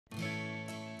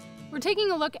We're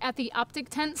taking a look at the Optic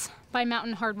tents by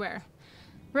Mountain Hardwear.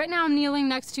 Right now I'm kneeling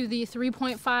next to the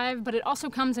 3.5, but it also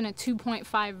comes in a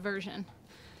 2.5 version.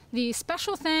 The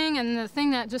special thing and the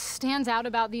thing that just stands out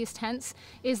about these tents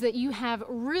is that you have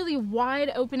really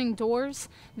wide opening doors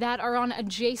that are on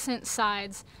adjacent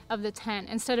sides of the tent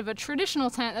instead of a traditional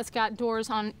tent that's got doors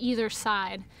on either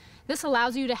side. This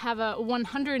allows you to have a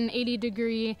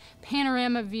 180-degree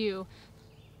panorama view.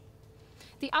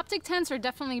 The Optic tents are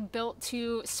definitely built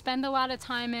to spend a lot of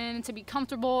time in, to be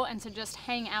comfortable, and to just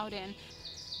hang out in.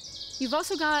 You've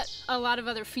also got a lot of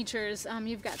other features.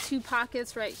 You've got 2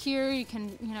 pockets right here. You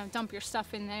can, dump your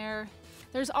stuff in there.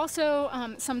 There's also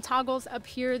some toggles up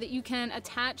here that you can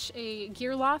attach a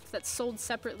gear loft that's sold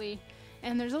separately.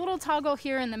 And there's a little toggle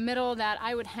here in the middle that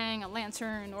I would hang a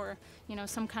lantern or,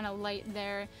 some kind of light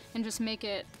there and just make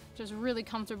it just really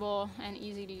comfortable and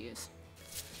easy to use.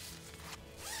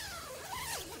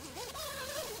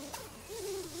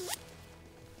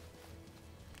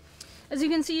 As you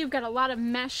can see, you've got a lot of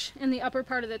mesh in the upper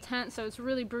part of the tent, so it's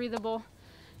really breathable.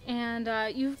 And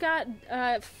you've got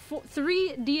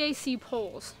 3 DAC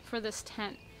poles for this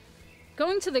tent.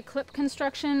 Going to the clip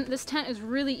construction, this tent is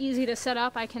really easy to set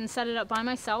up. I can set it up by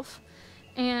myself.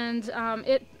 And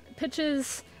it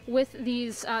pitches with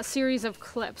these series of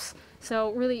clips.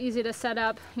 So really easy to set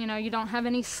up. You don't have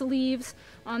any sleeves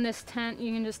on this tent.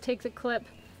 You can just take the clip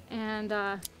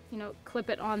and clip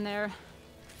it on there.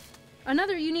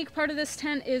 Another unique part of this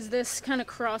tent is this kind of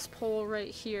cross pole right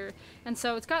here. And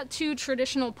so it's got 2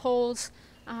 traditional poles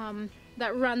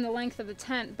that run the length of the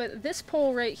tent, but this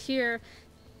pole right here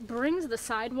brings the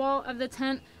sidewall of the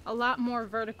tent a lot more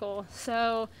vertical.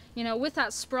 So, with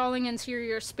that sprawling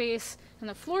interior space and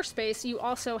the floor space, you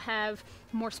also have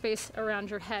more space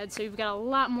around your head. So you've got a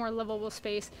lot more livable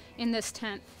space in this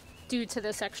tent due to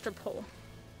this extra pole.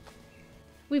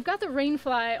 We've got the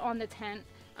rainfly on the tent.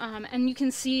 And you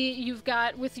can see you've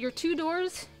got, with your 2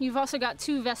 doors, you've also got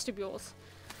 2 vestibules.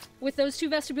 With those 2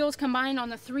 vestibules combined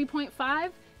on the 3.5,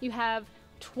 you have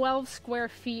 12 square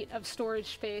feet of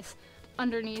storage space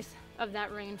underneath of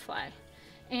that rainfly.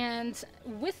 And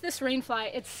with this rainfly,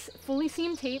 it's fully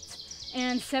seam taped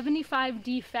and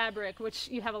 75D fabric, which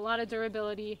you have a lot of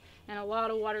durability and a lot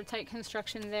of watertight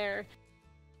construction there.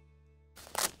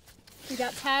 You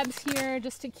got tabs here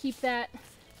just to keep that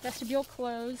vestibule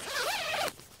closed.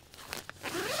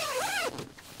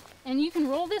 And you can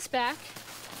roll this back.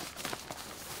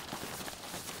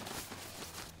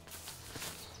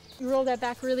 You roll that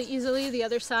back really easily. The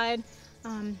other side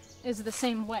is the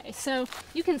same way. So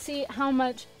you can see how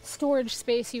much storage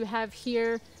space you have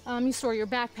here. You store your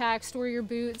backpack, store your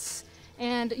boots,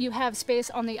 and you have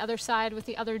space on the other side with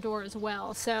the other door as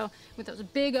well. So with those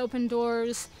big open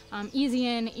doors, easy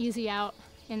in, easy out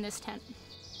in this tent.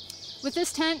 With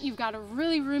this tent, you've got a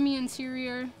really roomy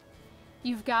interior.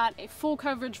 You've got a full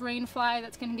coverage rainfly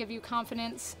that's going to give you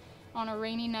confidence on a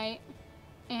rainy night.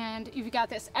 And you've got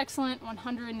this excellent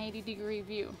 180-degree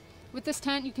view. With this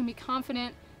tent, you can be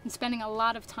confident in spending a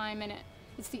lot of time in it.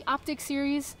 It's the Optic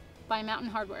series by Mountain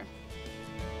Hardwear.